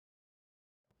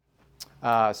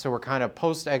So we're kind of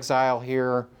post-exile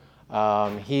here.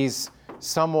 He's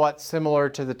somewhat similar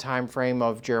to the time frame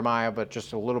of Jeremiah, but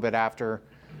just a little bit after.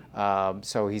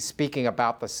 So he's speaking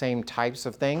about the same types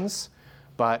of things,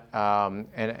 but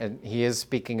and he is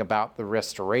speaking about the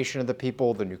restoration of the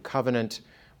people, the new covenant,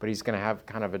 but he's going to have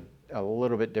kind of a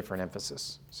little bit different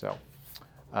emphasis. So,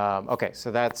 okay,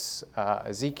 so that's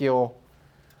Ezekiel,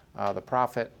 the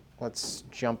prophet. Let's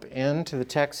jump into the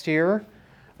text here.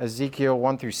 Ezekiel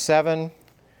 1 through 7.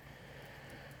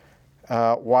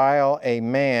 While a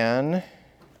man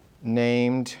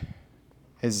named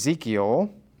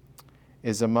Ezekiel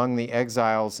is among the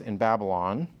exiles in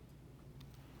Babylon,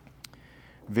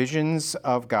 visions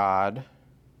of God,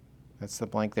 that's the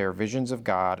blank there, visions of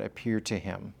God appear to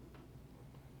him.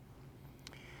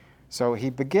 So he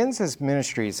begins his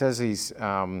ministry. It says he's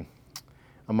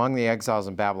among the exiles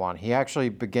in Babylon. He actually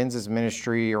begins his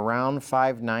ministry around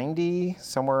 590,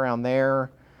 somewhere around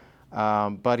there.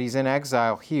 But he's in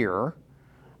exile here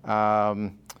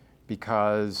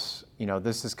because,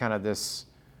 this is kind of this,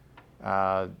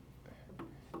 so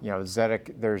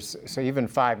even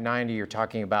 590, you're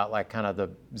talking about like kind of the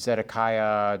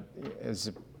Zedekiah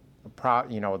is,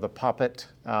 the puppet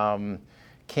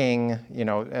king.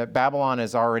 Babylon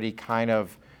has already kind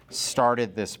of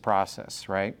started this process,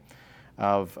 right?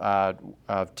 Of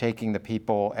taking the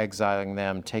people, exiling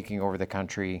them, taking over the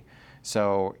country.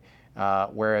 So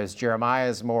whereas Jeremiah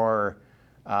is more,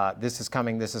 this is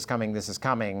coming, this is coming, this is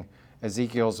coming.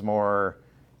 Ezekiel's more,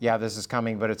 yeah, this is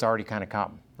coming, but it's already kind of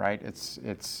come, right?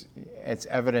 It's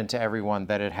evident to everyone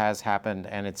that it has happened,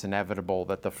 and it's inevitable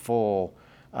that the full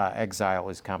exile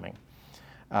is coming.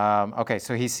 Okay,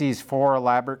 so he sees 4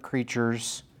 elaborate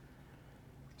creatures,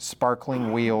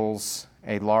 sparkling wheels,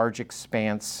 a large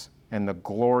expanse, and the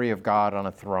glory of God on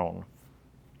a throne.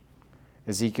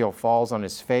 Ezekiel falls on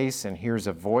his face and hears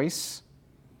a voice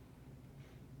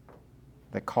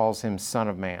that calls him Son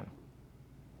of Man.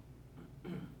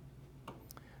 The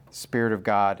Spirit of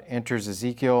God enters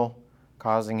Ezekiel,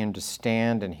 causing him to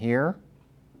stand and hear.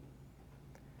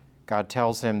 God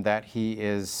tells him that he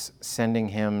is sending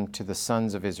him to the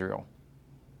sons of Israel.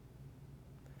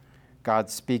 God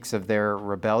speaks of their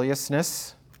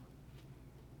rebelliousness,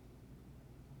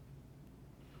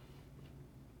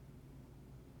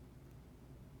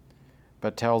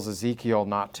 but tells Ezekiel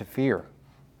not to fear.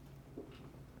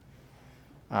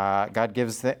 God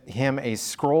gives him a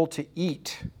scroll to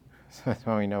eat. That's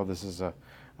how we know this is a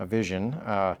vision.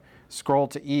 Scroll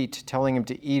to eat, telling him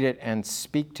to eat it and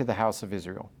speak to the house of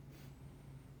Israel.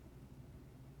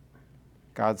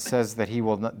 God says that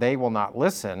they will not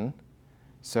listen,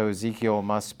 so Ezekiel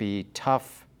must be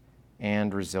tough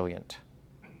and resilient.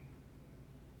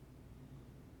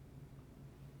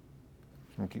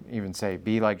 You can even say,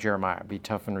 be like Jeremiah, be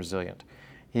tough and resilient.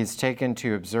 He's taken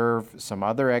to observe some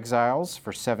other exiles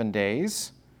for 7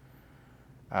 days.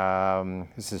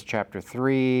 This is chapter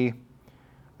 3.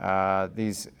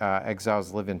 These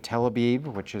exiles live in Tel Aviv,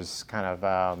 which is kind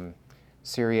of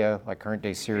Syria, like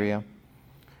current-day Syria.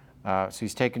 So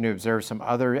he's taken to observe some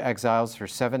other exiles for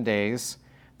 7 days.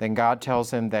 Then God tells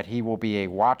him that he will be a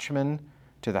watchman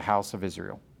to the house of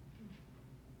Israel.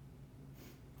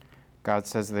 God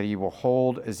says that he will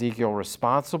hold Ezekiel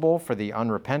responsible for the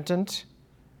unrepentant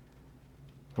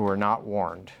who are not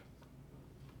warned.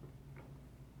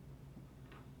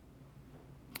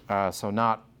 So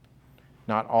not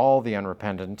all the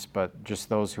unrepentant, but just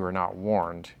those who are not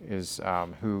warned is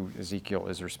who Ezekiel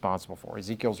is responsible for.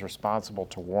 Ezekiel's responsible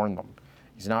to warn them.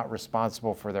 He's not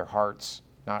responsible for their hearts,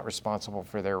 not responsible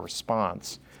for their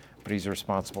response, but he's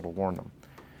responsible to warn them.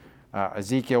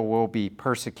 Ezekiel will be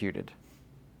persecuted.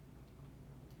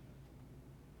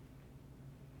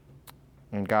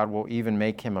 And God will even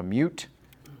make him a mute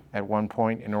at one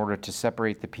point in order to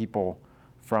separate the people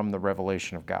from the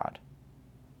revelation of God.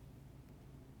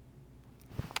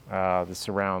 This is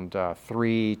around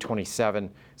 3:27.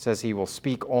 Says he will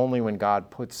speak only when God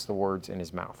puts the words in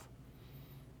his mouth.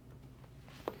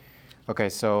 Okay,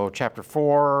 so chapter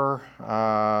 4,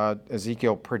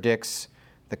 Ezekiel predicts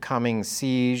the coming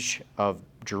siege of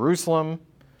Jerusalem.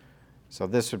 So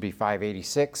this would be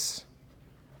 586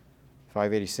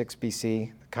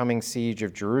 BC, the coming siege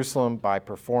of Jerusalem by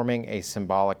performing a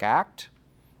symbolic act.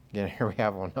 Again, here we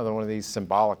have another one of these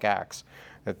symbolic acts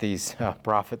that these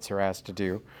prophets are asked to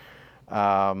do.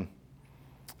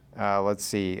 Let's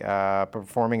see,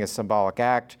 performing a symbolic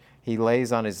act. He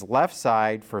lays on his left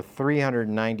side for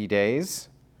 390 days.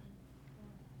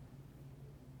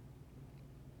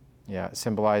 Yeah,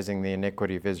 symbolizing the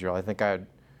iniquity of Israel. I think I'd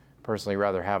personally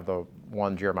rather have the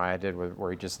one Jeremiah did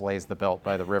where he just lays the belt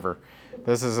by the river.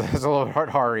 This is a little bit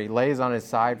harder. He lays on his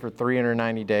side for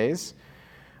 390 days.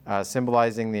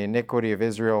 symbolizing the iniquity of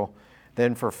Israel.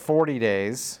 Then for 40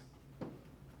 days,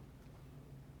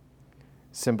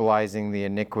 symbolizing the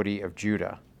iniquity of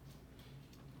Judah,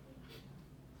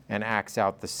 and acts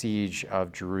out the siege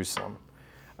of Jerusalem.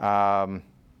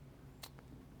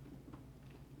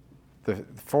 The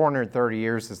 430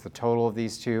 years is the total of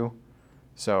these two,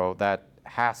 so that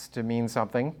has to mean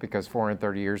something because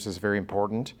 430 years is very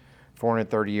important.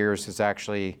 430 years is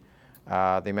actually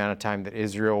the amount of time that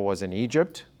Israel was in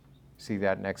Egypt. See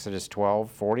that in Exodus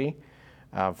 12:40.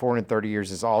 430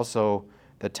 years is also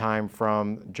the time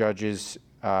from Judges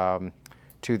to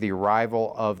the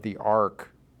arrival of the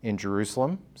ark in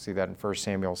Jerusalem. See that in 1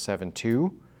 Samuel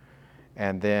 7:2.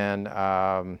 And then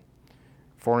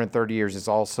 430 years is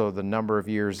also the number of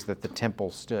years that the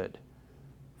temple stood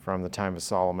from the time of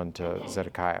Solomon to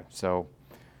Zedekiah. So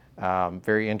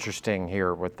very interesting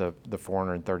here with the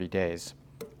 430 days.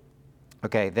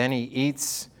 Okay, then he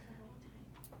eats.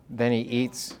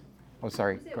 Oh,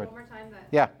 sorry. Can you say it one more time?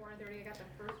 Yeah. 430. I got the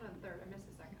first one and third. I missed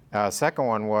the second. Second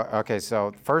one, okay,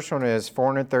 so the first one is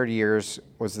 430 years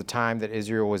was the time that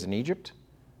Israel was in Egypt.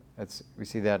 We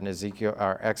see that in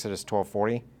Exodus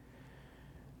 12:40.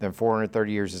 Then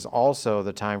 430 years is also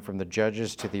the time from the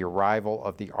Judges to the arrival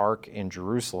of the ark in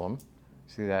Jerusalem.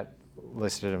 See that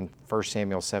listed in 1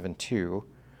 Samuel 7:2.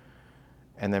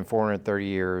 And then 430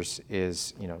 years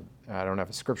is, I don't have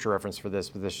a scripture reference for this,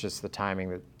 but this is just the timing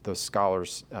that the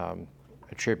scholars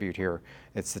attribute here.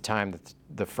 It's the time that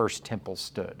the first temple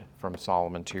stood from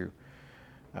Solomon to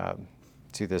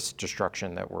this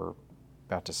destruction that we're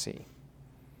about to see.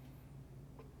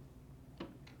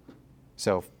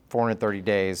 So 430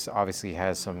 days obviously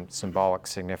has some symbolic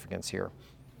significance here.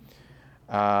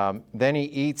 Then he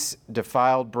eats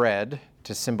defiled bread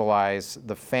to symbolize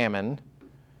the famine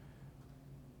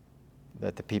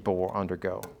that the people will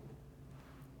undergo.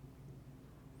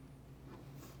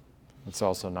 It's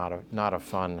also not a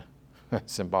fun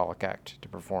symbolic act to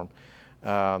perform.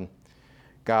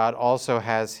 God also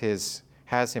has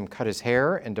him cut his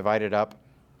hair and divide it up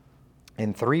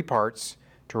in 3 parts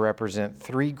to represent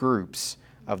 3 groups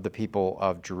of the people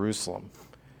of Jerusalem.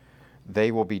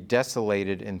 They will be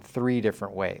desolated in 3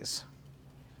 different ways.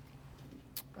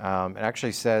 It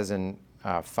actually says in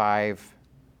 5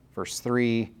 verse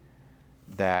 3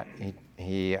 that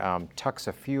he tucks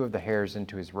a few of the hairs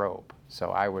into his robe.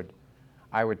 So I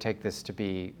would take this to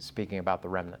be speaking about the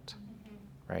remnant,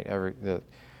 right?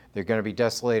 They're going to be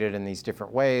desolated in these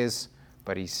different ways,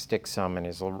 but he sticks some in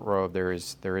his robe. There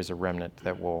is a remnant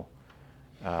that will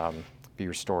be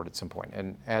restored at some point.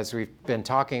 And as we've been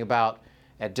talking about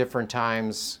at different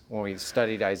times when we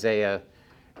studied Isaiah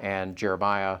and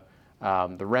Jeremiah,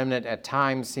 the remnant at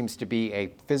times seems to be a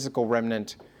physical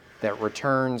remnant that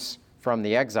returns from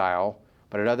the exile,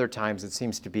 but at other times it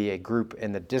seems to be a group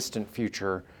in the distant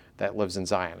future that lives in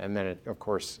Zion. And then, of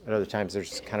course, at other times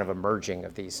there's kind of a merging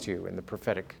of these two in the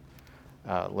prophetic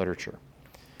literature.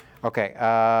 Okay,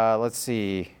 let's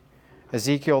see.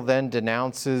 Ezekiel then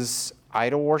denounces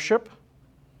idol worship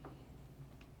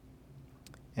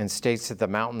and states that the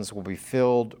mountains will be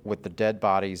filled with the dead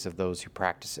bodies of those who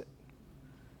practice it.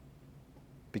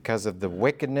 Because of the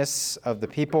wickedness of the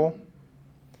people,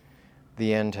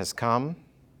 the end has come.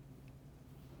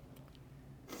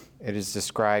 It is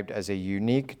described as a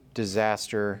unique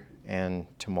disaster and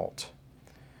tumult.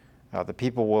 The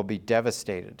people will be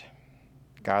devastated.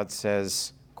 God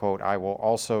says, quote, "I will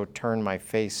also turn my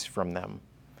face from them."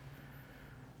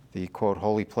 The, quote,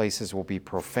 "holy places will be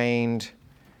profaned,"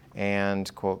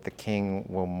 and, quote, "the king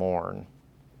will mourn."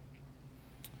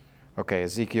 Okay,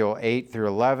 Ezekiel 8 through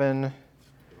 11.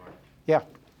 Yeah.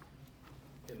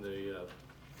 In the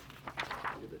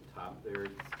top there,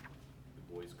 the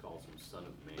voice calls him Son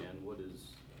of Man. What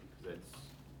is, because that's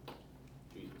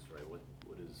Jesus, right? What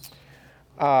is?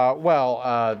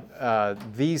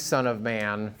 The Son of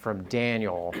Man from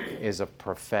Daniel is a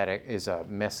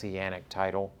messianic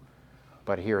title.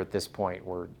 But here at this point,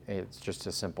 it's just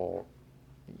a simple,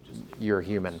 you're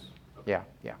human. Okay.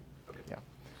 Yeah. Okay.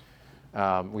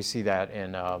 Yeah. We see that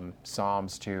in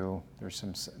Psalms too.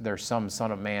 There's some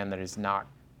Son of Man that is not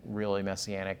really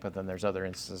messianic, but then there's other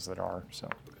instances that are. So,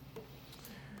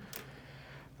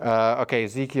 okay,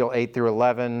 Ezekiel 8 through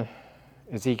 11.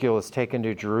 Ezekiel is taken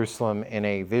to Jerusalem in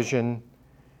a vision,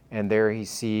 and there he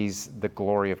sees the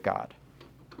glory of God.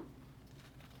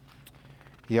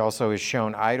 He also is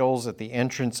shown idols at the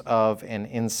entrance of and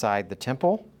inside the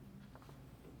temple.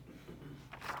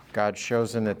 God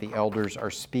shows him that the elders are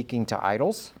speaking to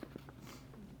idols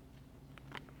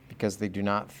because they do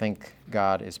not think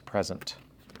God is present.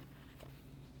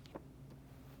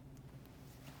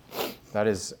 That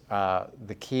is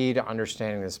the key to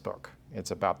understanding this book.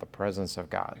 It's about the presence of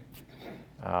God.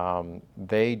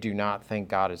 They do not think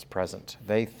God is present.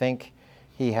 They think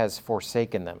he has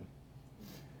forsaken them.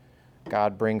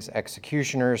 God brings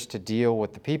executioners to deal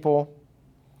with the people.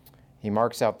 He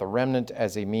marks out the remnant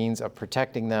as a means of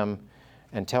protecting them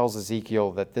and tells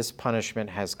Ezekiel that this punishment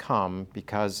has come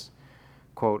because,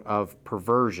 quote, of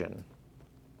perversion.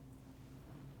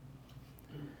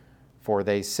 For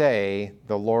they say,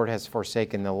 the Lord has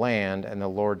forsaken the land, and the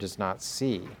Lord does not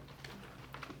see.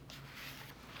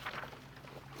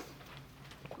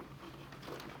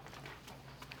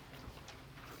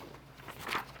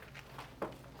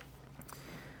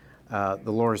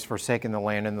 The Lord has forsaken the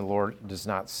land, and the Lord does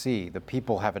not see. The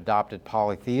people have adopted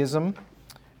polytheism,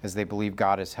 as they believe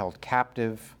God is held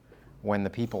captive when the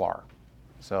people are.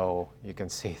 So you can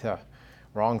see the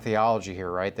wrong theology here,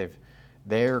 right?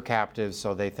 They're captives,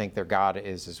 so they think their God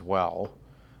is as well.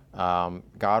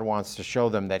 God wants to show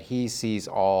them that he sees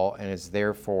all and is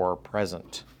therefore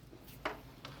present.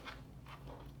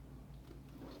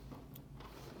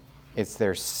 It's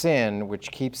their sin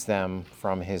which keeps them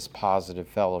from his positive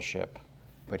fellowship,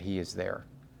 but he is there.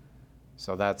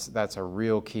 So that's a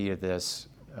real key to this.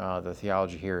 The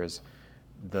theology here is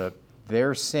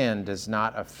their sin does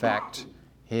not affect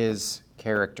his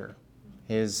character,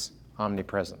 his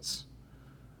omnipresence.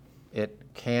 It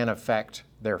can affect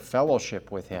their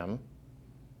fellowship with him,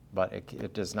 but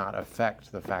it does not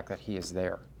affect the fact that he is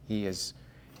there.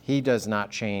 He does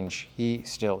not change. He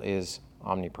still is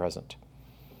omnipresent.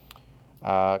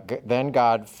 Then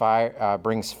God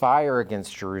brings fire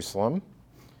against Jerusalem,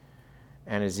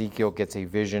 and Ezekiel gets a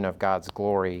vision of God's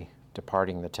glory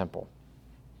departing the temple.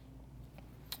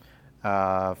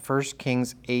 1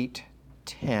 Kings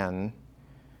 8:10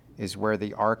 is where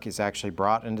the ark is actually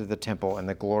brought into the temple, and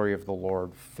the glory of the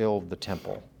Lord filled the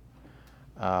temple.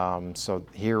 So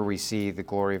here we see the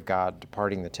glory of God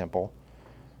departing the temple.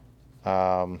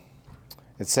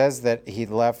 It says that he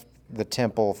left the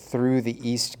temple through the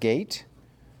east gate.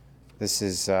 This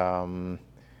is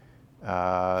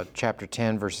chapter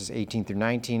 10, verses 18 through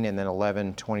 19, and then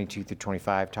 11, 22 through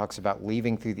 25, talks about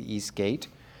leaving through the east gate.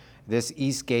 This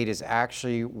east gate is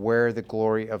actually where the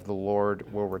glory of the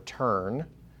Lord will return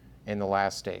in the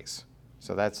last days.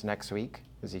 So that's next week.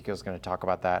 Ezekiel's going to talk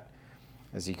about that.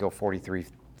 Ezekiel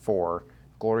 43:4.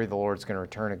 Glory of the Lord is going to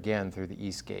return again through the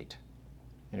east gate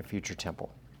in a future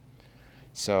temple.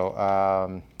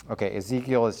 So,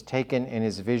 Ezekiel is taken in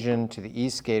his vision to the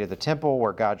east gate of the temple,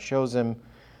 where God shows him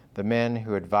the men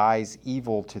who advise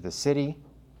evil to the city.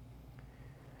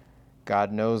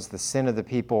 God knows the sin of the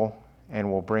people and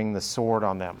will bring the sword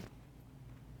on them.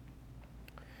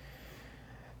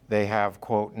 They have,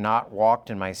 quote, not walked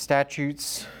in my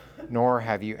statutes, nor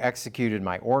have you executed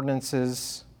my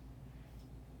ordinances,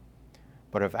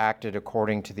 but have acted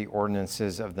according to the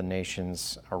ordinances of the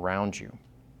nations around you.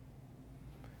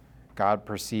 God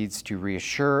proceeds to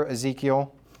reassure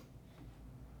Ezekiel,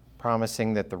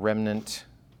 promising that the remnant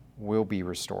will be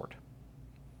restored.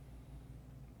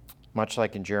 Much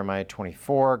like in Jeremiah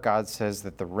 24, God says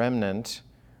that the remnant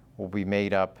will be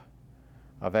made up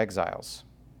of exiles.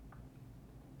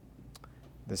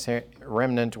 This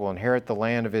remnant will inherit the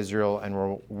land of Israel and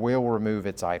will remove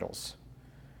its idols.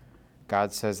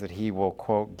 God says that he will,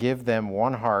 quote, give them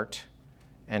one heart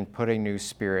and put a new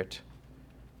spirit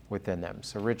within them.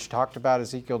 So Rich talked about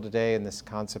Ezekiel today and this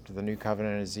concept of the new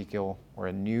covenant in Ezekiel, where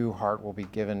a new heart will be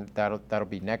given. That'll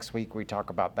be next week. We talk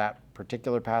about that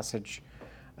particular passage,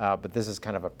 but this is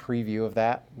kind of a preview of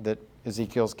that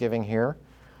Ezekiel's giving here.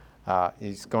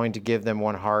 He's going to give them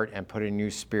one heart and put a new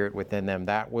spirit within them.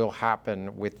 That will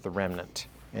happen with the remnant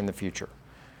in the future.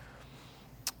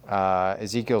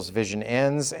 Ezekiel's vision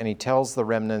ends, and he tells the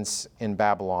remnants in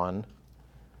Babylon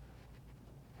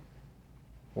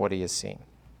what he has seen.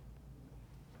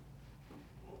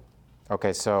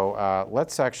 Okay, so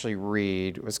let's actually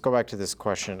read. Let's go back to this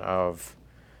question of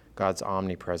God's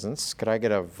omnipresence. Could I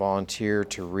get a volunteer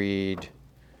to read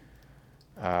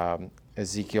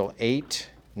Ezekiel 8,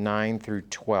 9 through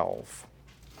 12?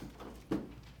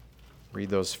 Read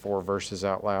those 4 verses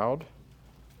out loud.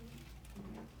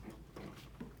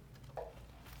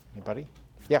 Anybody?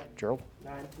 Yeah, Gerald?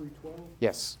 9 through 12?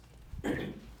 Yes.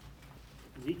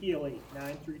 Ezekiel 8,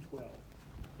 9 through 12.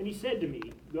 And he said to me,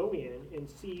 go in and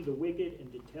see the wicked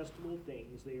and detestable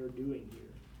things they are doing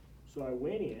here. So I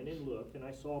went in and looked, and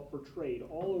I saw portrayed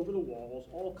all over the walls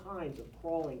all kinds of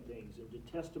crawling things and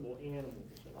detestable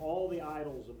animals, and all the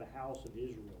idols of the house of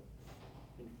Israel.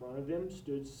 In front of them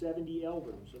stood 70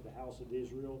 elders of the house of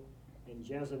Israel, and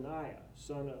Jezaniah,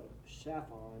 son of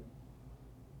Shaphan,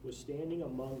 was standing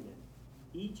among them.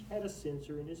 Each had a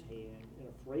censer in his hand, and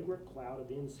a fragrant cloud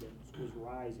of incense was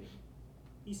rising.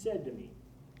 He said to me,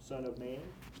 Son of man,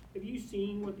 have you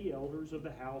seen what the elders of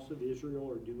the house of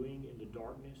Israel are doing in the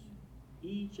darkness,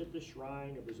 each at the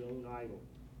shrine of his own idol?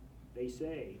 They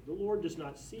say, the Lord does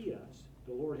not see us.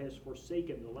 The Lord has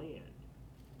forsaken the land.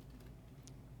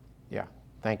 Yeah,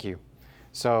 thank you.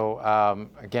 So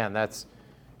again,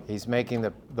 he's making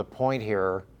the point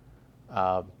here.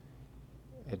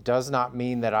 It does not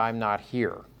mean that I'm not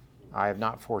here. I have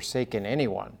not forsaken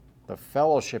anyone. The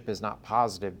fellowship is not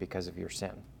positive because of your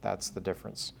sin. That's the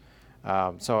difference.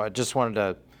 So I just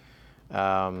wanted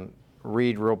to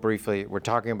read real briefly. We're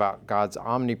talking about God's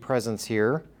omnipresence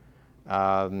here.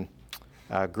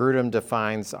 Grudem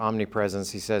defines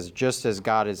omnipresence. He says, just as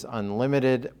God is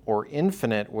unlimited or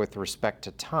infinite with respect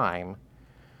to time,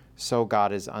 so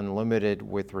God is unlimited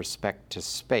with respect to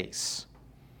space.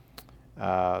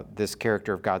 This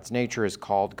character of God's nature is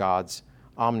called God's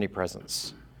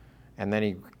omnipresence. And then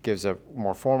he gives a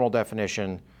more formal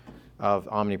definition of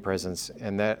omnipresence,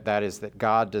 and that is that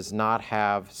God does not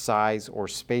have size or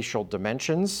spatial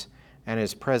dimensions and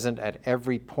is present at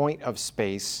every point of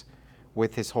space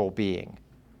with his whole being.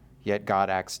 Yet God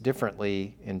acts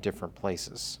differently in different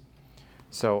places.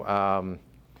 So,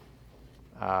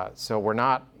 so we're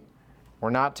not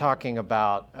talking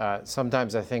about.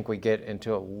 Sometimes I think we get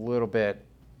into a little bit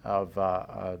of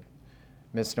a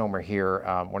misnomer here.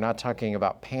 We're not talking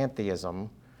about pantheism,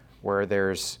 where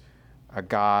there's a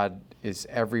God is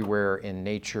everywhere in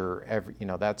nature.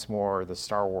 That's more the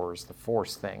Star Wars, the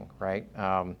Force thing, right?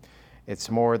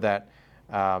 It's more that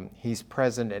he's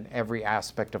present in every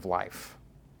aspect of life.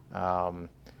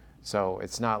 So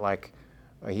it's not like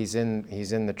he's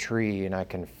in the tree and I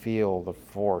can feel the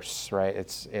force, right?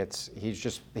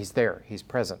 He's there. He's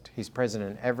present. He's present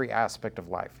in every aspect of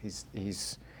life.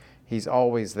 He's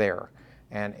always there.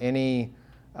 And any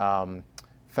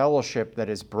fellowship that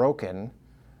is broken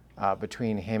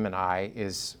between him and I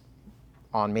is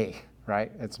on me,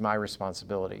 right? It's my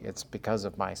responsibility. It's because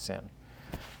of my sin.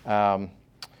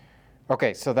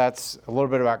 Okay, so that's a little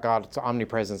bit about God's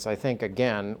omnipresence. I think,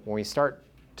 again, when we start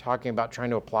talking about trying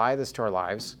to apply this to our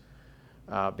lives,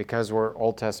 because we're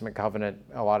Old Testament covenant,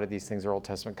 a lot of these things are Old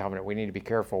Testament covenant, we need to be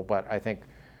careful. But I think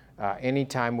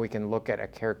anytime we can look at a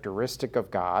characteristic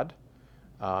of God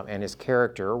and his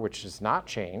character, which does not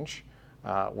change,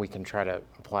 we can try to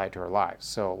apply it to our lives.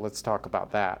 So let's talk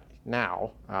about that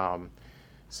now.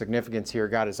 Significance here,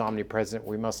 God is omnipresent.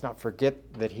 We must not forget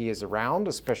that he is around,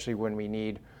 especially when we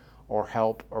need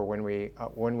help, or when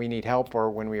we need help,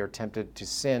 or when we are tempted to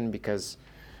sin, because,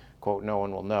 quote, no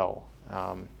one will know.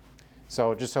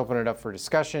 So just open it up for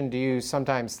discussion. Do you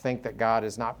sometimes think that God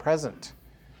is not present?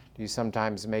 Do you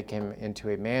sometimes make him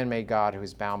into a man-made God who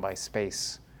is bound by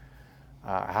space?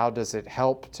 How does it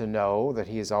help to know that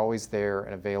he is always there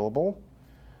and available?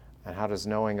 And how does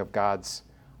knowing of God's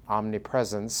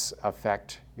omnipresence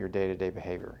affect your day-to-day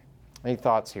behavior? Any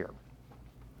thoughts here?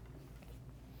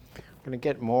 I'm going to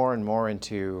get more and more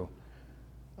into,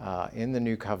 in the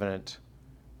New Covenant,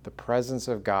 the presence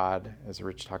of God, as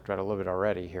Rich talked about a little bit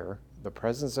already here, the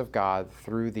presence of God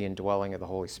through the indwelling of the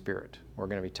Holy Spirit. We're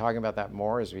going to be talking about that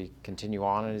more as we continue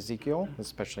on in Ezekiel,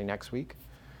 especially next week.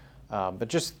 But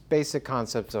just basic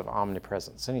concepts of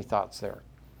omnipresence. Any thoughts there?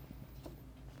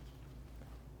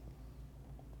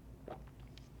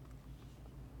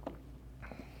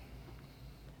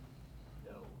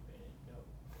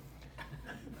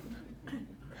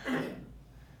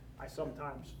 I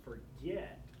sometimes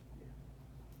forget,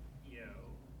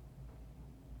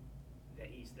 that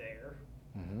he's there.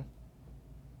 Mm-hmm.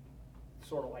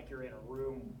 Sort of like you're in a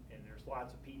room and there's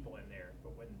lots of people in there,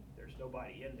 but when there's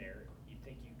nobody in there, you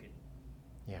think you can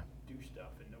do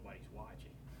stuff and nobody's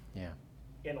watching. Yeah.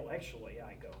 Intellectually,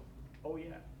 I go, oh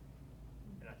yeah.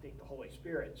 And I think the Holy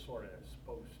Spirit sort of is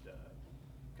supposed to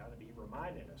kind of be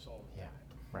reminding us all the time.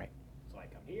 Right. It's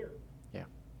like, I'm here. Yeah.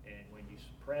 And when you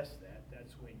suppress that,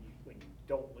 that's when you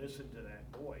don't listen to that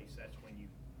voice, that's when you,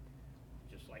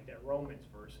 just like that Romans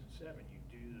verse in 7, you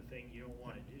do the thing you don't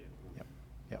want to do.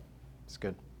 Yep. It's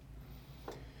good.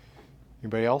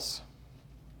 Anybody else?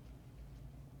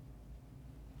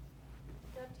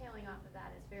 Dovetailing off of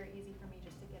that, it's very easy for me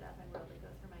just to get up and really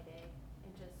go through my day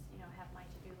and just, have my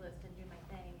to-do list and do my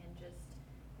thing and just,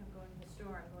 I'm going to the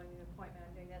store, I'm going to an appointment,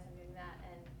 I'm doing this, I'm doing that,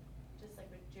 and just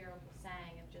like what Gerald was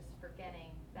saying, of just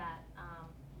forgetting that,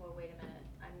 well, wait a minute,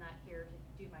 I'm not here to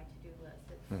do my to-do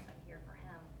list, I'm here for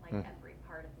him, like every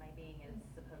part of my being is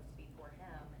supposed to be for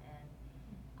him, and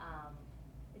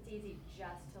it's easy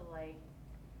just to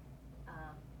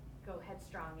go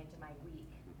headstrong into my week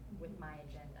with my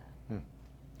agenda.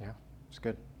 Yeah, it's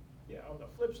good. Yeah, on the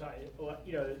flip side, a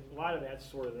lot of that's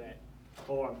sort of that,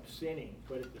 oh, I'm sinning,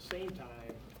 but at the same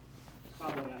time,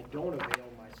 probably I don't avail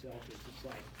myself. It's just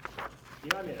like,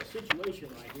 I'm in a situation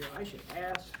right here, I should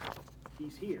ask,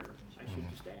 he's here, I should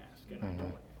just ask, and I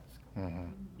don't ask.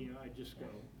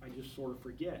 I just sort of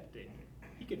forget that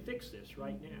he could fix this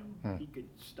right now. He could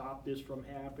stop this from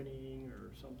happening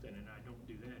or something, and I don't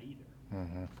do that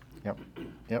either.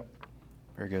 Yep.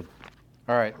 Very good.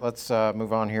 All right, let's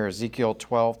move on here. Ezekiel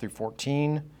 12 through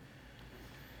 14.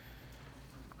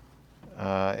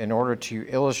 In order to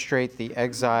illustrate the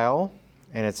exile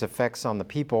and its effects on the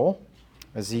people,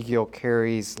 Ezekiel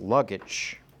carries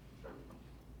luggage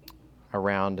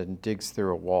around and digs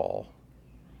through a wall.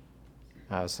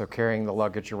 So carrying the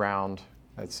luggage around,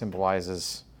 it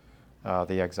symbolizes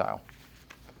the exile.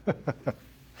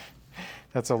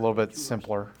 That's a little bit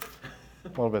simpler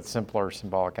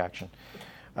symbolic action.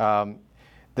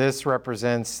 This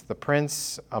represents the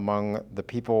prince among the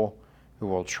people who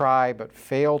will try but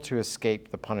fail to escape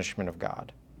the punishment of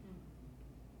God.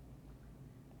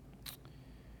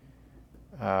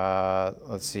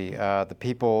 Let's see. The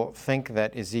people think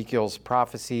that Ezekiel's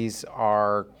prophecies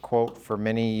are, quote, for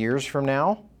many years from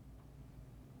now.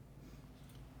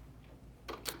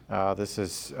 This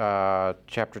is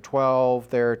chapter 12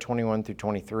 there, 21 through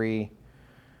 23.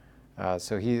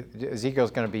 So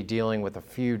Ezekiel's going to be dealing with a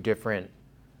few different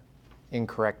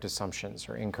incorrect assumptions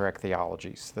or incorrect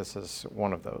theologies. This is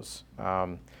one of those.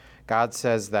 God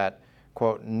says that,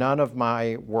 quote, none of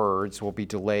my words will be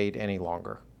delayed any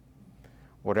longer.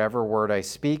 Whatever word I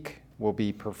speak will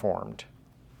be performed.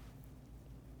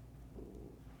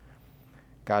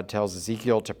 God tells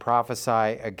Ezekiel to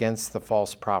prophesy against the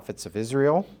false prophets of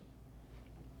Israel.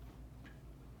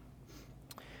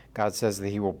 God says that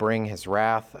he will bring his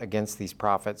wrath against these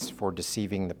prophets for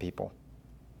deceiving the people.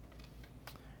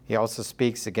 He also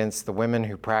speaks against the women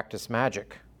who practice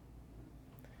magic.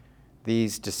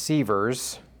 These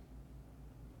deceivers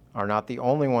are not the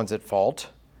only ones at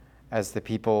fault, as the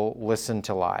people listen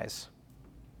to lies.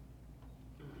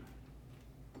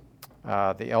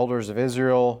 The elders of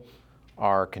Israel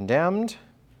are condemned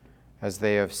as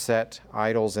they have set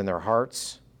idols in their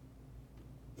hearts,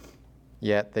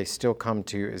 yet they still come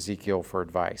to Ezekiel for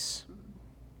advice.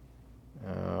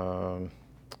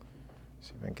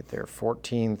 See if I can get there.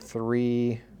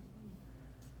 14:3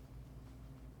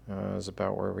 is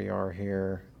about where we are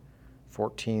here.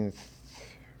 14th,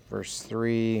 verse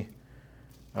 3.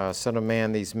 Son of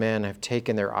man, these men have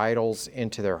taken their idols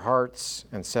into their hearts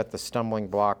and set the stumbling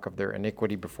block of their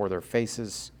iniquity before their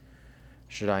faces.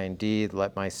 Should I indeed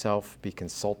let myself be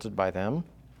consulted by them?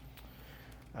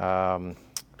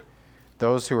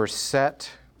 Those who set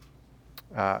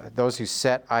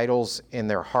idols in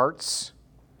their hearts,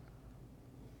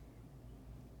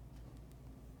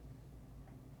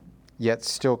 yet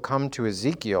still come to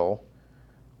Ezekiel,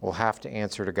 will have to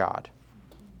answer to God,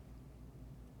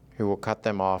 who will cut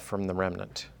them off from the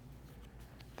remnant.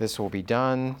 This will be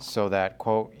done so that,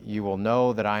 quote, you will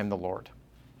know that I am the Lord.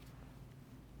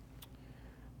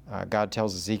 God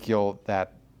tells Ezekiel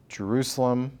that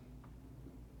Jerusalem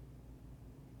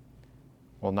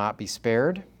will not be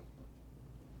spared,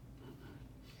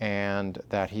 and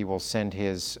that he will send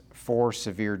his 4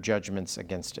 severe judgments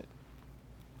against it.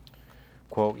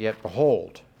 Quote, yet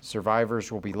behold,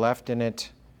 survivors will be left in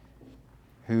it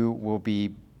who will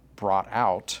be brought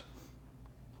out,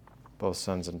 both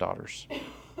sons and daughters.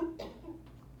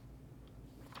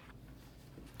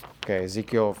 Okay,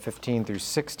 Ezekiel 15 through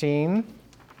 16.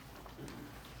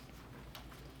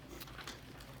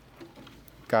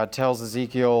 God tells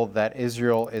Ezekiel that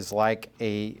Israel is like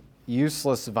a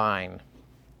useless vine,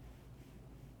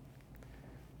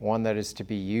 one that is to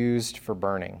be used for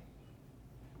burning.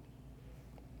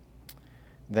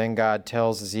 Then God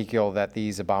tells Ezekiel that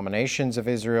these abominations of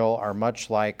Israel are much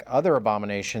like other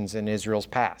abominations in Israel's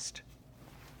past.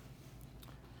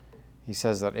 He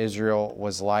says that Israel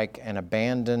was like an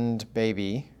abandoned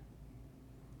baby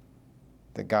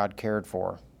that God cared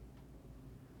for.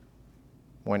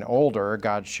 When older,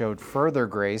 God showed further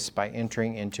grace by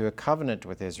entering into a covenant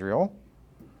with Israel.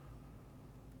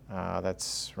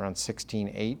 That's around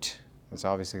 16:8. That's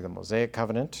obviously the Mosaic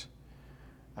covenant,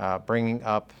 bringing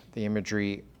up the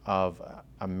imagery of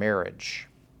a marriage.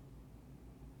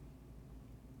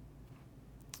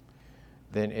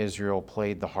 Then Israel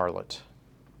played the harlot.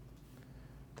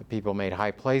 The people made high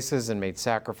places and made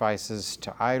sacrifices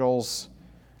to idols.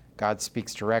 God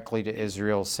speaks directly to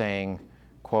Israel, saying,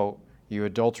 quote, you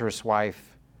adulterous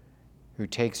wife who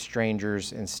takes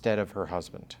strangers instead of her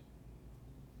husband.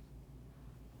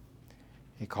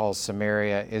 He calls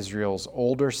Samaria Israel's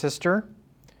older sister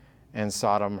and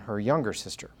Sodom her younger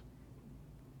sister.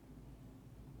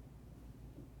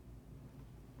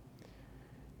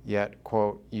 Yet,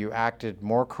 quote, you acted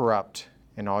more corrupt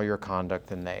in all your conduct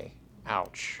than they.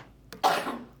 Ouch.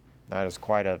 That is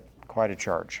quite a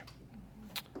charge.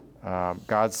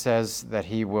 God says that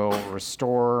he will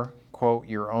restore, quote,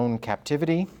 your own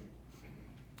captivity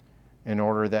in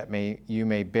order that you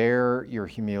may bear your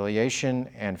humiliation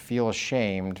and feel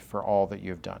ashamed for all that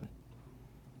you have done.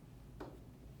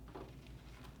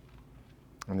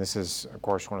 And this is, of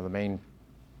course, one of the main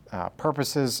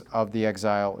purposes of the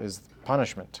exile is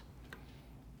punishment.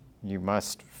 You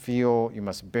must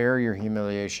bear your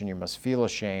humiliation, you must feel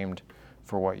ashamed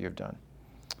for what you've done.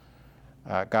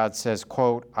 God says,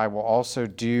 quote, I will also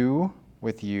do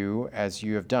with you as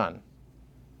you have done.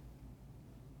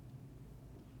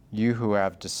 You who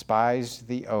have despised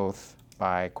the oath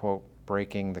by, quote,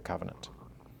 breaking the covenant.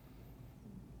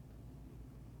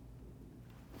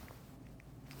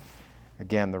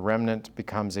 Again, the remnant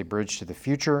becomes a bridge to the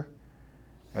future,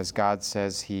 as God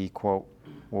says he, quote,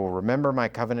 will remember my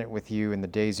covenant with you in the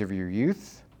days of your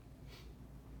youth,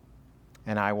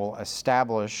 and I will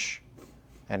establish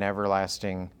an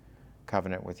everlasting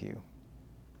covenant with you.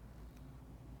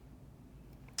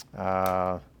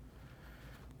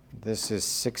 This is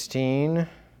 16,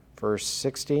 verse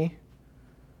 60.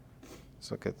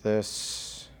 Let's look at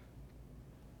this.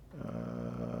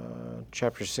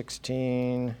 Chapter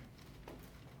 16,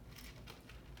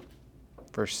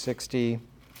 verse 60.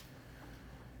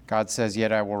 God says,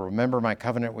 yet I will remember my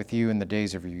covenant with you in the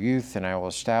days of your youth, and I will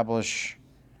establish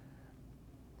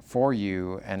for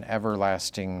you an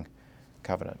everlasting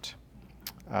covenant.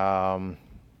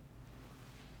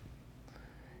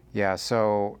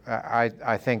 So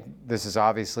I think this is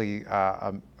obviously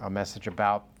a message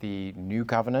about the new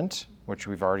covenant, which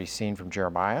we've already seen from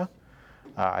Jeremiah.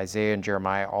 Isaiah and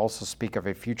Jeremiah also speak of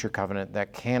a future covenant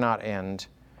that cannot end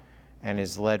and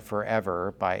is led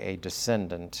forever by a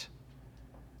descendant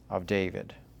of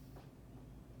David.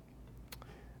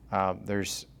 I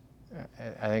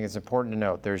think it's important to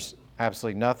note, there's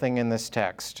absolutely nothing in this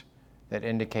text that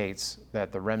indicates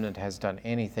that the remnant has done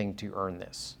anything to earn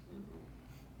this.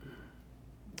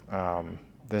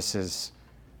 This is,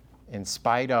 in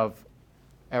spite of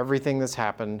everything that's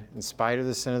happened, in spite of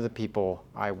the sin of the people,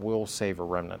 I will save a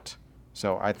remnant.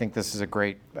 So I think this is a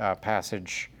great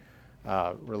passage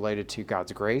related to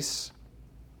God's grace.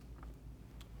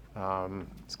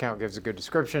 This account gives a good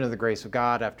description of the grace of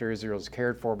God. After Israel is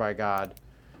cared for by God,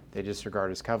 they disregard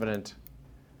his covenant.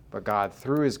 But God,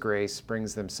 through his grace,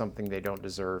 brings them something they don't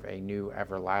deserve, a new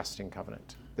everlasting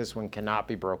covenant. This one cannot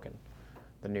be broken,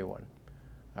 the new one.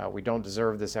 We don't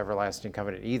deserve this everlasting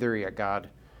covenant either, yet God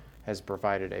has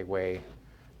provided a way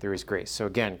through his grace. So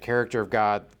again, character of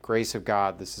God, grace of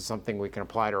God, this is something we can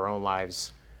apply to our own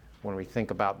lives when we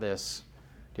think about this.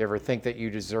 Do you ever think that you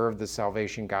deserve the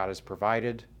salvation God has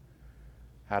provided?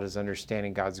 How does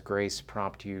understanding God's grace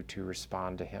prompt you to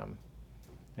respond to him?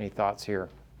 Any thoughts here?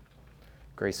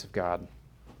 Grace of God.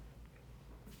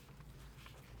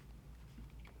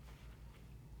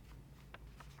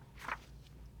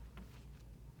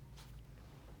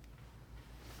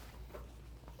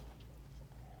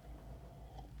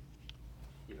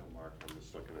 Mark, I'm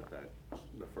just looking at that,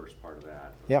 the first part of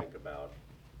that. Yeah. Think about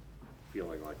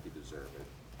feeling like you deserve it.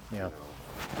 Yeah.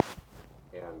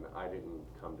 And I didn't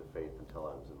come to faith until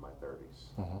I was in my 30s.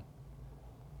 Mm-hmm.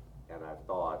 And I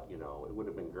thought, it would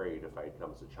have been great if I had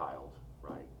come as a child,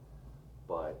 right?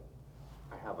 But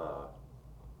I have a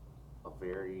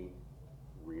very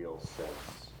real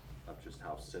sense of just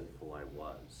how sinful I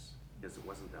was, because it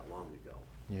wasn't that long ago.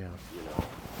 Yeah.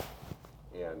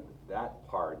 And that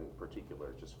part in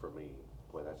particular, just for me,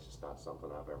 boy, that's just not something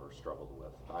I've ever struggled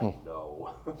with. I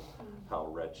know how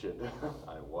wretched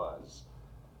I was.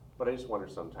 But I just wonder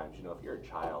sometimes, if you're a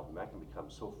child and that can become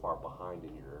so far behind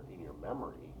in your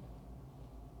memory,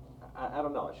 I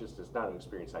don't know, it's not an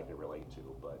experience I can relate to,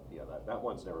 but yeah, that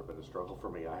one's never been a struggle for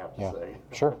me, I have to say.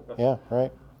 Sure, yeah,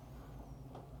 right.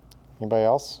 Anybody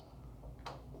else?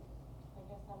 I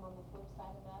guess I'm on the flip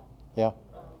side of that. Yeah.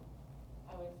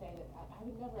 I would say that I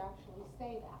would never actually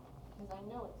say that, because I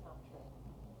know it's not true.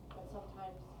 But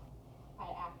sometimes I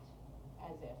act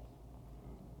as if,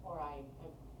 or I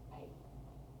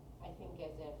think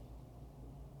as if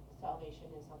salvation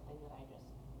is something that I just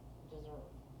deserve.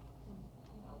 When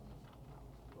I know it's not.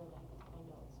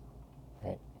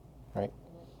 Right.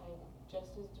 And that I'm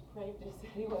just as depraved as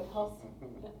anyone else. I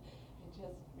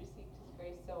just received his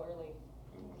grace so early.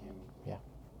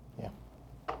 Yeah.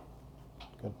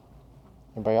 Good.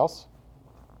 Anybody else?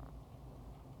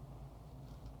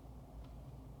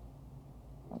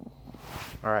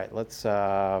 All right, let's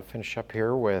finish up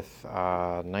here with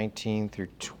 19 through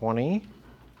 20.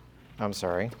 I'm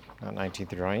sorry, not 19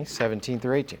 through 20, 17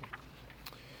 through 18.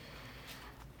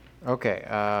 Okay.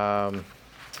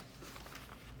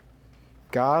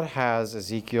 God has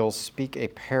Ezekiel speak a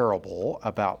parable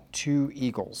about two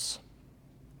eagles.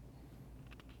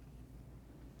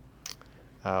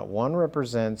 One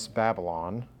represents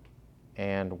Babylon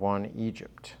and one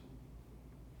Egypt.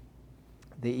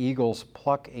 The eagles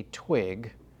pluck a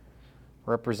twig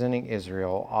representing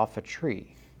Israel off a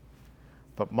tree.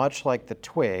 But much like the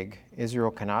twig,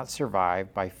 Israel cannot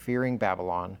survive by fearing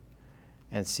Babylon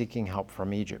and seeking help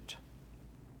from Egypt.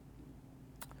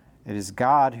 It is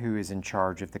God who is in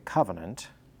charge of the covenant,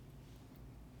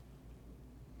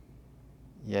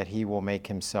 yet he will make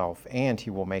himself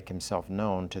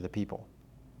known to the people.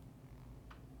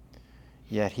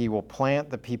 Yet he will plant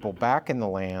the people back in the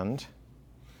land,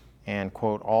 and,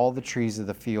 quote, all the trees of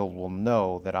the field will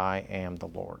know that I am the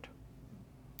Lord.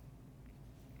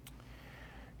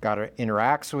 God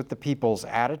interacts with the people's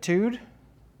attitude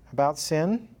about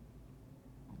sin,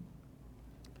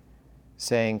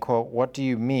 saying, quote, what do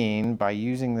you mean by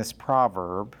using this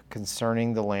proverb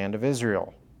concerning the land of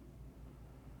Israel?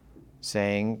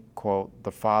 Saying, quote,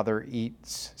 the father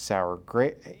eats the sour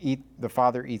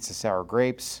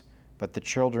grapes, but the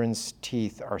children's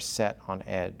teeth are set on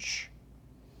edge.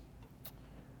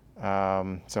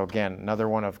 So again, another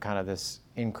one of kind of this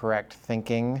incorrect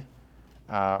thinking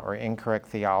or incorrect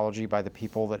theology by the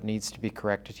people that needs to be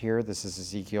corrected here. This is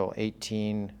Ezekiel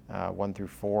 18, 1 through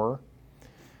 4.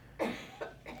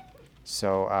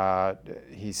 So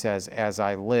he says, as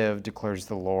I live, declares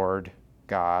the Lord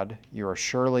God, you are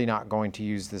surely not going to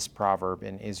use this proverb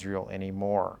in Israel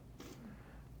anymore.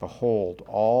 Behold,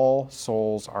 all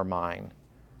souls are mine.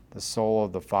 The soul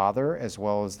of the Father as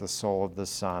well as the soul of the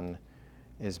Son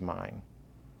is mine.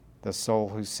 The soul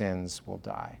who sins will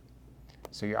die.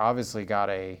 So you obviously got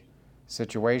a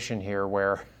situation here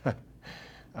where,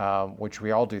 which we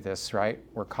all do this, right?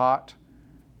 We're caught,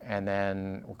 and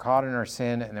then we're caught in our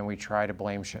sin, and then we try to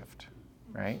blame shift,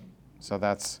 right? So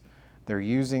they're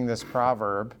using this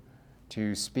proverb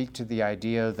to speak to the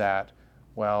idea that,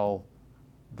 well,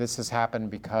 this has happened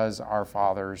because our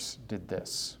fathers did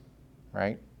this,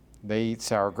 right? They eat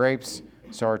sour grapes,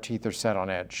 so our teeth are set on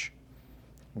edge.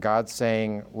 God's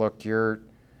saying, look, you're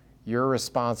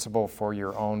responsible for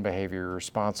your own behavior. You're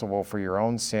responsible for your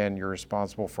own sin. You're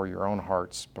responsible for your own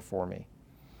hearts before me.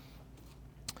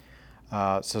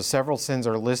 So several sins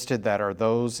are listed that are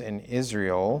those in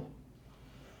Israel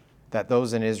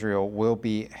will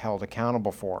be held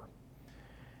accountable for.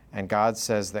 And God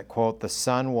says that, quote, the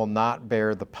son will not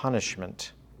bear the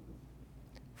punishment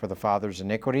for the father's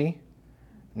iniquity,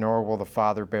 nor will the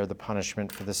father bear the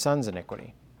punishment for the son's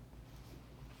iniquity.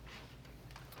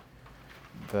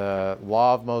 The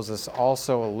law of Moses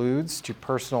also alludes to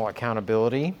personal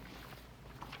accountability.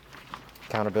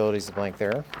 Accountability is the blank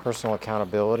there. Personal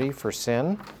accountability for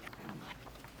sin.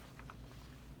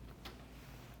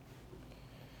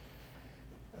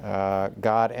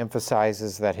 God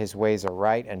emphasizes that his ways are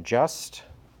right and just.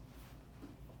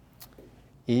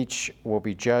 Each will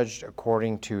be judged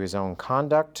according to his own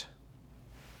conduct.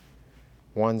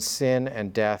 One's sin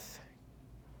and death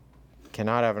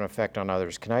cannot have an effect on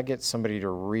others. Can I get somebody to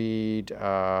read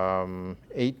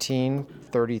 18,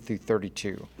 30 through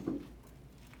 32?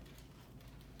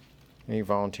 Any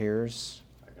volunteers?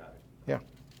 I got it. Yeah.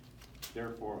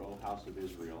 Therefore, O house of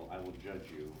Israel, I will judge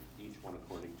you, each one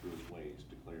according to his ways,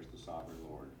 declares the sovereign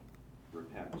Lord.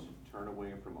 Repent, turn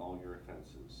away from all your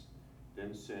offenses.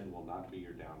 Then sin will not be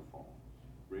your downfall.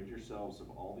 Rid yourselves of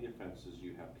all the offenses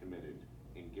you have committed,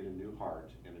 and get a new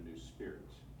heart and a new spirit.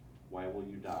 Why will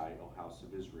you die, O house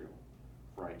of Israel?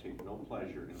 For I take no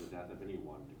pleasure in the death of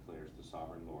anyone, declares the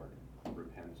sovereign Lord.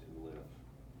 Repent and live.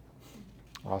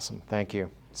 Awesome. Thank you.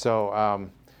 So,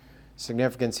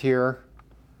 significance here.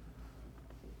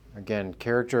 Again,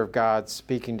 character of God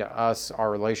speaking to us,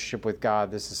 our relationship with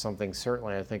God. This is something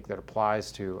certainly I think that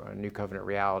applies to a new covenant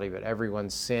reality, but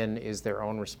everyone's sin is their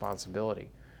own responsibility.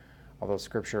 Although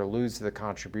Scripture alludes to the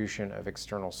contribution of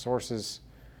external sources,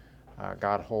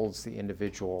 God holds the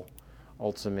individual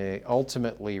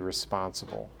ultimately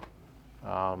responsible.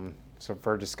 So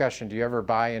for discussion, do you ever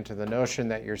buy into the notion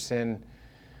that your sin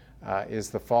is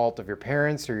the fault of your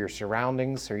parents or your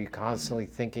surroundings? Are you constantly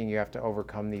thinking you have to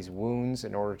overcome these wounds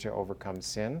in order to overcome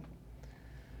sin?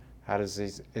 How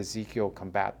does Ezekiel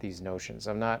combat these notions?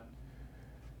 I'm not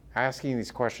asking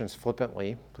these questions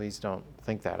flippantly. Please don't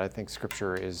think that. I think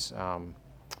Scripture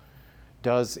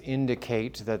does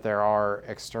indicate that there are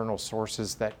external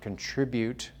sources that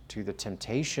contribute to the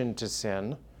temptation to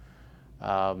sin.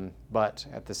 But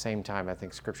at the same time, I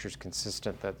think Scripture is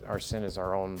consistent that our sin is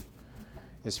our own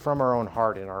is from our own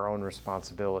heart and our own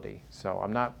responsibility. So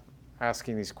I'm not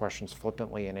asking these questions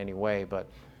flippantly in any way, but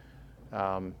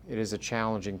it is a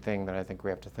challenging thing that I think we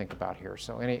have to think about here.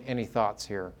 So any thoughts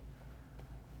here?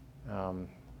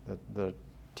 The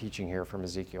teaching here from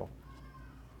Ezekiel.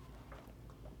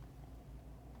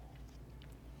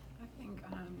 I think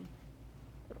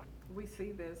we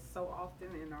see this so often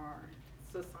in our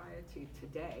society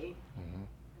today.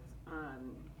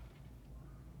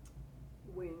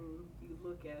 When you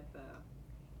look at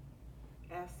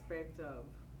the aspect of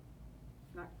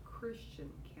not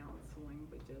Christian counseling,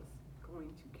 but just going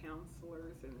to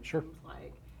counselors, and it Sure. seems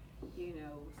like,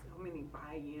 so many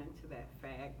buy into that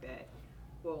fact that,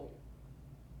 well,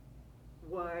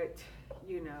 what,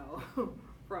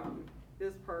 from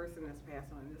this person is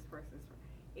passed on, this person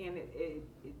is, and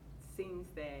it seems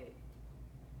that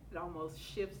it almost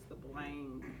shifts the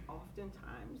blame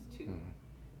oftentimes to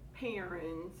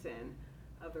parents and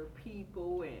other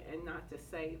people, and not to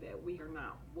say that we are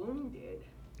not wounded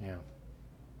Yeah.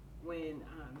 when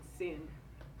sinned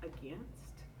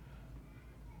against,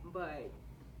 but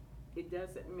it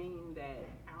doesn't mean that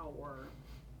our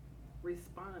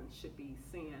response should be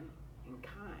sin and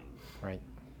kind. Right.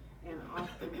 And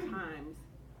oftentimes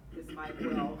it's like,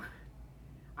 well,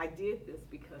 I did this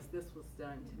because this was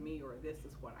done to me, or this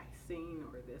is what I seen,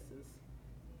 or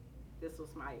this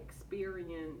was my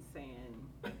experience.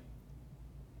 And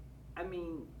I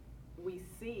mean, we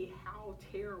see how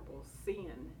terrible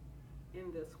sin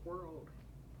in this world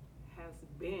has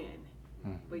been,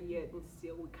 but yet and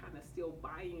still we kind of still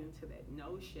buy into that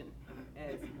notion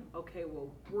as, okay,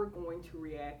 well, we're going to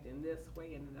react in this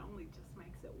way, and it only just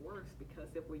makes it worse,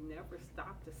 because if we never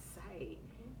stop to say,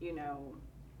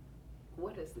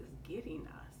 what is this getting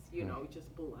us?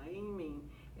 Just blaming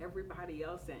everybody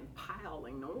else and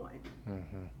piling on.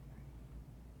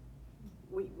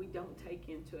 We don't take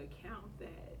into account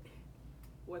that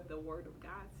what the Word of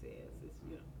God says is,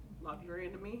 love your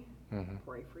enemy,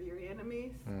 pray for your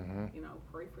enemies,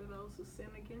 pray for those who sin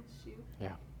against you.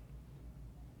 Yeah.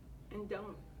 And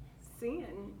don't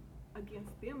sin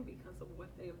against them because of what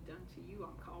they have done to you.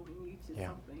 I'm calling you to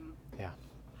something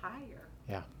higher.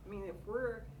 Yeah. I mean, if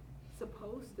we're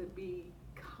supposed to be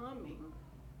coming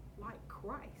like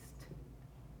Christ,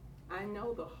 I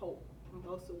know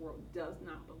most of the world does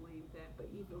not believe that, but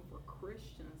even for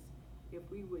Christians, if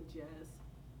we would just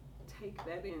take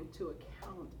that into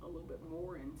account a little bit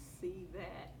more and see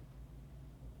that,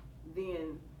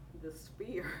 then the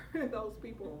sphere, those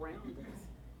people around us,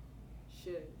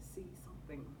 should see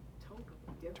something totally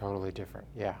different. Totally different.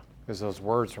 Yeah. Because those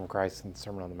words from Christ in the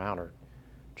Sermon on the Mount are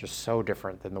just so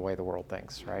different than the way the world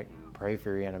thinks, right? Pray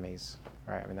for your enemies.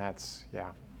 Right. I mean, that's,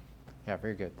 yeah,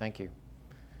 very good. Thank you.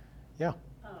 Yeah.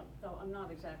 Though I'm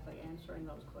not exactly answering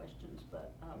those questions,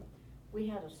 but we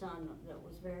had a son that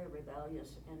was very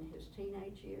rebellious in his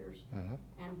teenage years.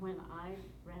 And when I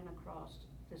ran across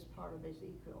this part of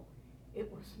Ezekiel, it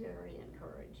was very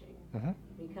encouraging,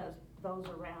 because those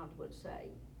around would say,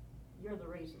 you're the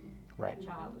reason Right. that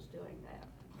child is doing that.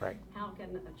 Right. How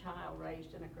can a child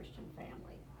raised in a Christian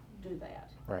family do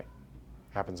that? Right.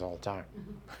 Happens all the time.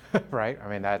 Right? I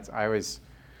mean, I always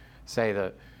say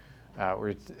that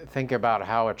we think about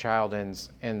how a child ends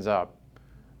up.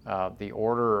 The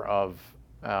order of,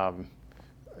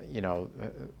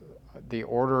 the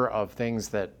order of things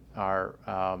that are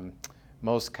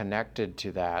most connected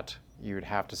to that, you would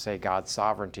have to say God's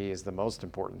sovereignty is the most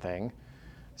important thing.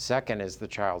 Second is the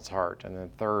child's heart, and then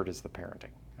third is the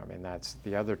parenting. I mean, that's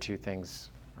the other two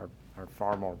things are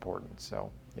far more important.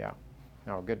 So, yeah,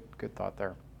 no, good thought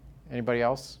there. Anybody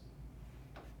else?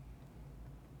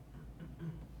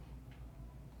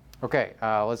 Okay,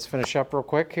 let's finish up real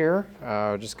quick here.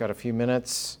 Just got a few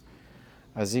minutes.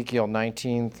 Ezekiel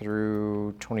 19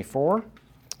 through 24.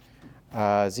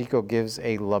 Ezekiel gives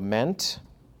a lament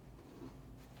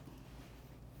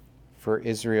for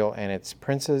Israel and its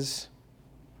princes.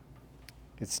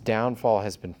 Its downfall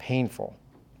has been painful.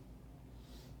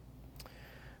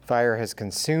 Fire has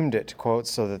consumed it, quote,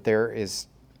 so that there is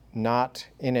not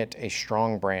in it a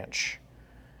strong branch,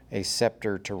 a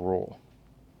scepter to rule.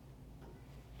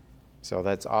 So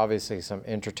that's obviously some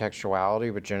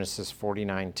intertextuality with Genesis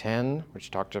 49:10,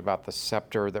 which talked about the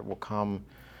scepter that will come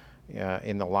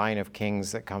in the line of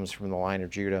kings that comes from the line of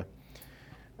Judah.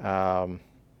 So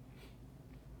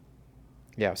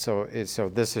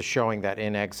this is showing that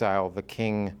in exile, the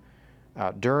king,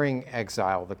 during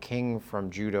exile, the king from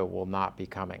Judah will not be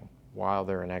coming while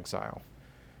they're in exile.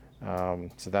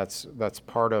 So that's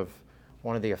part of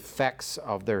one of the effects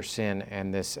of their sin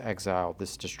and this exile,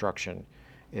 this destruction,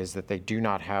 is that they do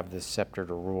not have this scepter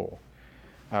to rule.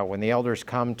 When the elders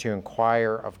come to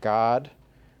inquire of God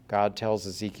God tells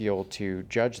Ezekiel to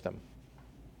judge them.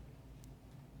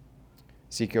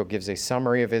 Ezekiel gives a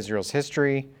summary of Israel's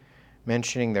history,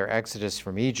 mentioning their exodus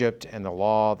from Egypt and the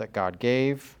law that God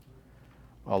gave,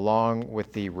 along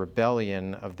with the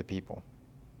rebellion of the people.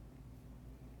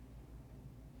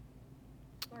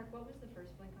 Mark, what was the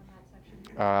first blank on that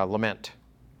section? Lament.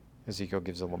 Ezekiel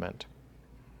gives a lament.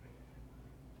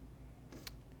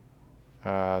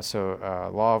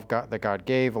 Law of God that God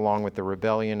gave, along with the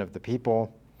rebellion of the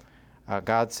people.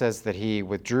 God says that he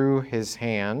withdrew his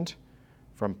hand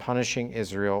from punishing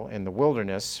Israel in the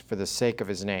wilderness for the sake of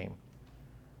his name.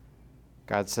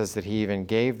 God says that he even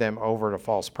gave them over to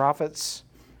false prophets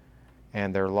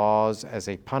and their laws as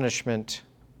a punishment.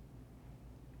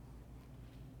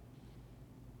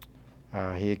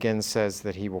 He again says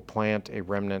that he will plant a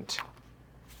remnant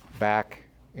back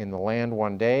in the land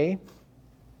one day.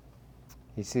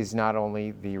 He sees not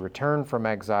only the return from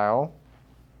exile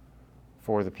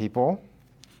for the people,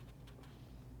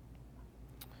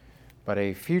 but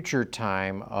a future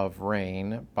time of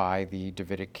reign by the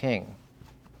Davidic king.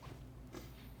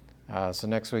 So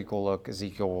next week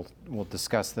Ezekiel will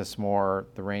discuss this more,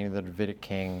 the reign of the Davidic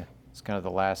king. It's kind of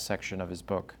the last section of his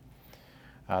book.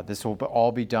 This will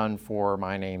all be done for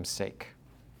my name's sake.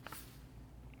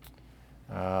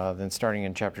 Then starting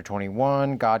in chapter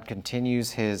 21, God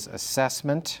continues his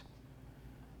assessment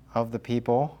of the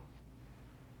people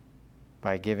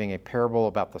by giving a parable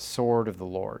about the sword of the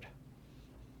Lord.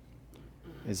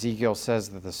 Ezekiel says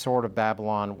that the sword of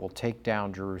Babylon will take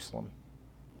down Jerusalem.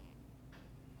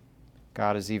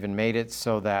 God has even made it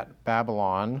so that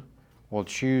Babylon will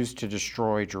choose to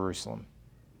destroy Jerusalem.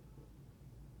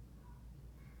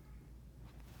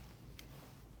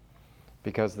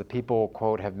 Because the people,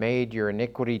 quote, have made your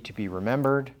iniquity to be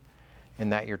remembered,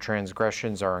 and that your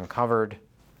transgressions are uncovered,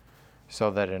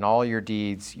 so that in all your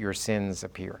deeds your sins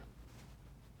appear.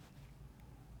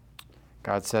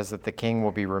 God says that the king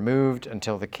will be removed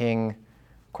until the king,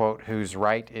 quote, whose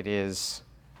right it is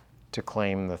to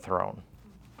claim the throne,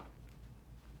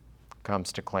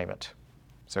 comes to claim it.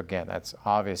 So again, that's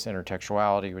obvious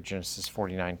intertextuality with Genesis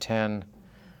 49:10.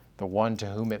 The one to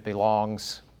whom it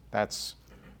belongs, that's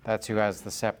who has the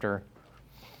scepter.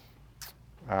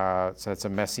 So it's a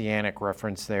messianic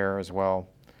reference there as well.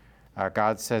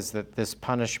 God says that this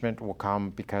punishment will come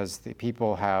because the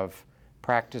people have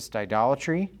practiced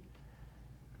idolatry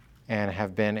and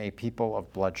have been a people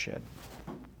of bloodshed.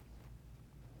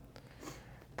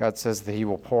 God says that he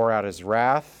will pour out his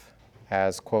wrath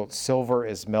as, quote, silver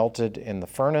is melted in the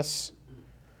furnace,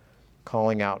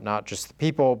 calling out not just the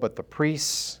people, but the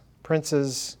priests,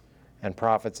 princes, and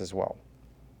prophets as well.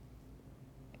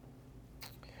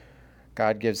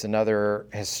 God gives another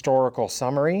historical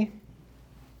summary,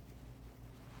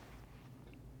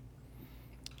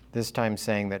 this time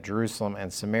saying that Jerusalem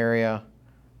and Samaria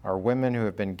are women who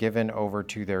have been given over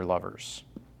to their lovers.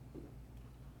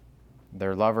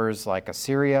 Their lovers, like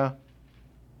Assyria,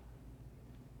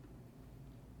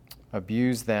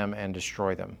 abuse them and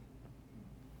destroy them.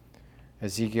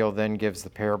 Ezekiel then gives the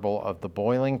parable of the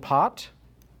boiling pot,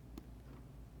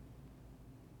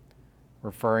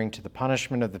 referring to the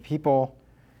punishment of the people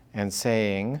and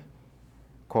saying,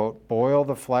 quote, boil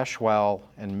the flesh well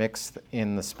and mix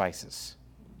in the spices,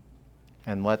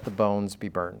 and let the bones be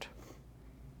burned.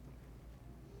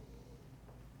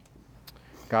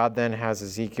 God then has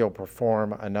Ezekiel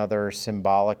perform another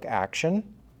symbolic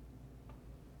action.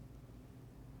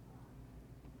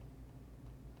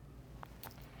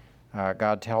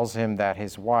 God tells him that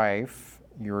his wife,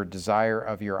 your desire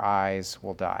of your eyes,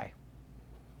 will die.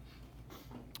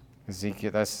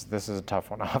 Ezekiel, this is a tough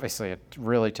one, obviously, a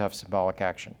really tough symbolic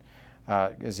action.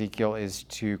 Ezekiel is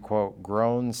to, quote,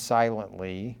 groan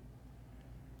silently,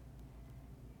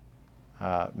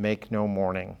 make no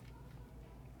mourning.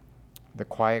 The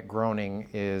quiet groaning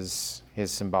is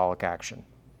his symbolic action,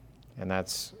 and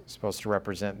that's supposed to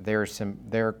represent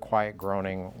their quiet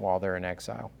groaning while they're in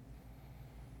exile.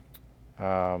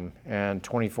 And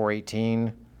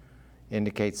 24:18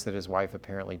 indicates that his wife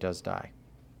apparently does die.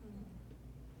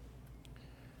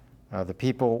 The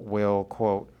people will,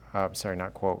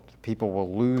 the people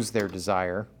will lose their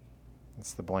desire.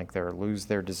 That's the blank there, lose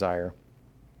their desire.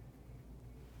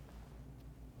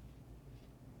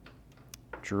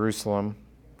 Jerusalem,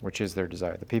 which is their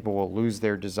desire. The people will lose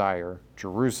their desire,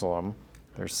 Jerusalem,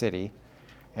 their city,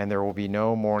 and there will be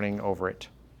no mourning over it.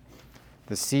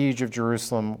 The siege of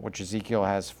Jerusalem, which Ezekiel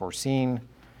has foreseen,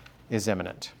 is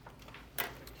imminent.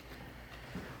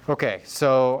 Okay,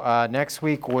 so next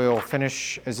week we'll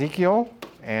finish Ezekiel,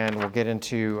 and we'll get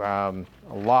into a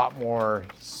lot more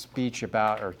speech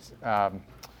about, or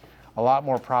a lot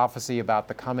more prophecy about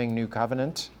the coming new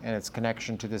covenant and its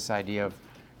connection to this idea of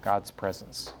God's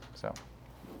presence. So,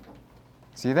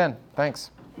 see you then.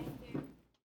 Thanks.